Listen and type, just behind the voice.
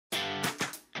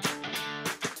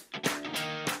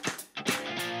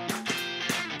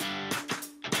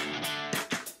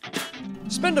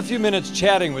Spend a few minutes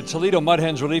chatting with Toledo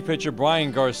Mudhens relief pitcher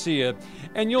Bryan Garcia,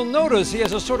 and you'll notice he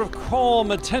has a sort of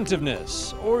calm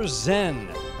attentiveness, or zen.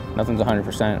 Nothing's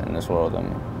 100% in this world. I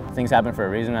mean, things happen for a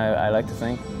reason, I like to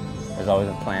think. There's always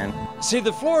a plan. See,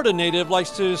 the Florida native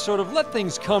likes to sort of let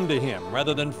things come to him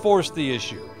rather than force the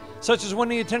issue, such as when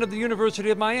he attended the University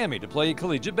of Miami to play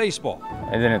collegiate baseball.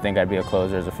 I didn't think I'd be a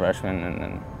closer as a freshman,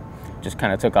 and just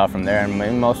kind of took off from there.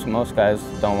 And most guys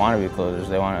don't want to be closers.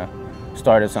 They want to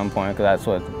start at some point, because that's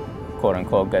what, quote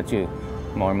unquote, gets you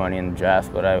more money in the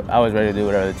draft. But I was ready to do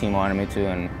whatever the team wanted me to,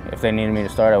 and if they needed me to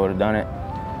start, I would have done it.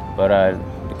 But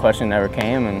the question never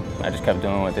came, and I just kept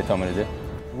doing what they told me to do.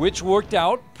 Which worked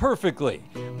out perfectly.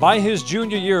 By his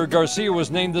junior year, Garcia was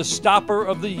named the Stopper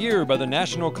of the Year by the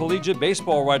National Collegiate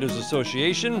Baseball Writers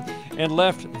Association and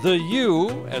left the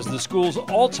U as the school's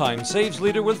all-time saves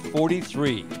leader with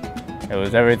 43. It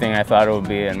was everything I thought it would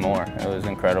be and more. It was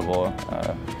incredible.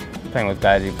 Playing with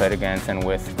guys you played against and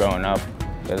with growing up,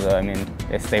 because I mean,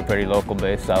 they stay pretty local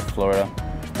based, South Florida.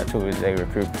 That's who they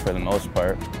recruit for the most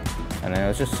part. And then it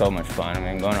was just so much fun. I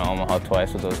mean, going to Omaha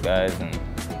twice with those guys and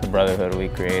the brotherhood we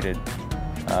created.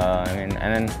 And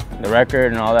then the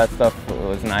record and all that stuff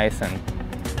was nice,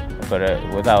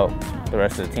 but without the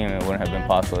rest of the team, it wouldn't have been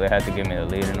possible. They had to give me the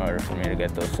lead in order for me to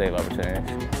get those save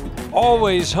opportunities.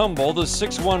 Always humble, the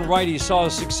 6'1" righty saw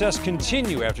his success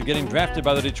continue after getting drafted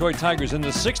by the Detroit Tigers in the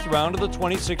 6th round of the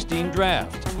 2016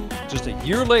 draft. Just a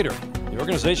year later, the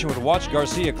organization would watch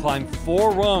Garcia climb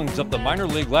 4 rungs up the minor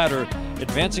league ladder,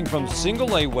 advancing from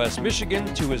Single-A West Michigan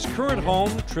to his current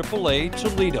home, Triple-A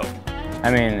Toledo.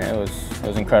 I mean, it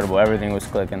was incredible. Everything was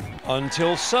clicking.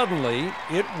 Until suddenly,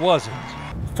 it wasn't.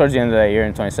 Towards the end of that year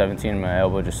in 2017, my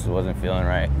elbow just wasn't feeling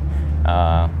right.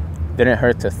 Didn't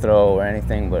hurt to throw or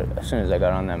anything, but as soon as I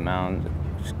got on that mound,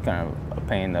 just kind of a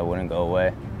pain that wouldn't go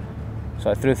away.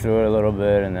 So I threw through it a little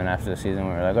bit, and then after the season,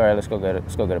 we were like, all right, let's go get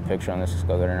a picture on this. Let's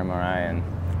go get an MRI, and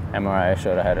MRI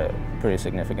showed I had a pretty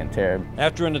significant tear.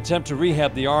 After an attempt to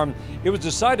rehab the arm, it was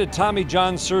decided Tommy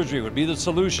John surgery would be the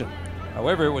solution.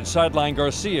 However, it would sideline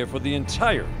Garcia for the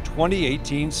entire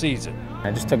 2018 season.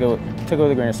 I just took it with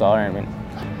a grain of salt. I mean,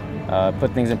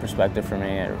 put things in perspective for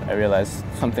me. I realized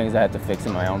some things I had to fix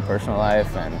in my own personal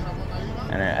life, and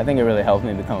I think it really helped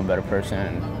me become a better person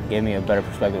and gave me a better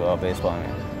perspective about baseball. I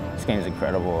mean, this game is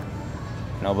incredible.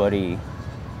 Nobody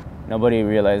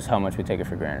realizes how much we take it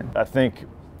for granted. I think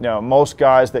most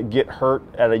guys that get hurt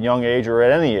at a young age or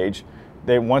at any age,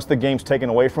 once the game's taken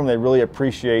away from them, they really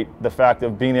appreciate the fact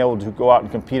of being able to go out and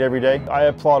compete every day. I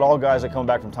applaud all guys that come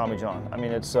back from Tommy John. I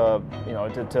mean, it's to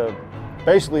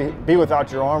basically be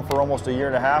without your arm for almost a year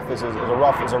and a half is a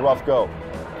rough go.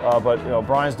 But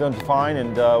Bryan's done fine,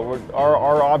 and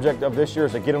our object of this year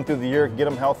is to get him through the year, get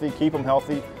him healthy, keep him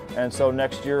healthy, and so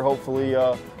next year hopefully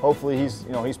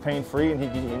he's pain free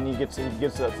and he gets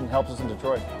and helps us in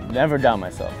Detroit. Never doubt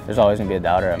myself. There's always gonna be a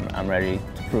doubter. I'm ready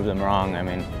to prove them wrong. I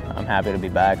mean, I'm happy to be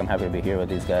back. I'm happy to be here with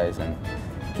these guys and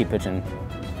keep pitching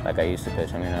like I used to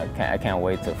pitch. I mean, I can't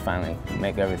wait to finally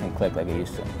make everything click like it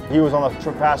used to. He was on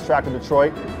the fast track to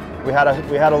Detroit. We had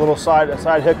a little side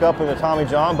hiccup in the Tommy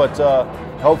John, but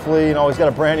hopefully he's got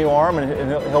a brand new arm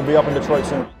and he'll be up in Detroit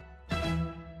soon.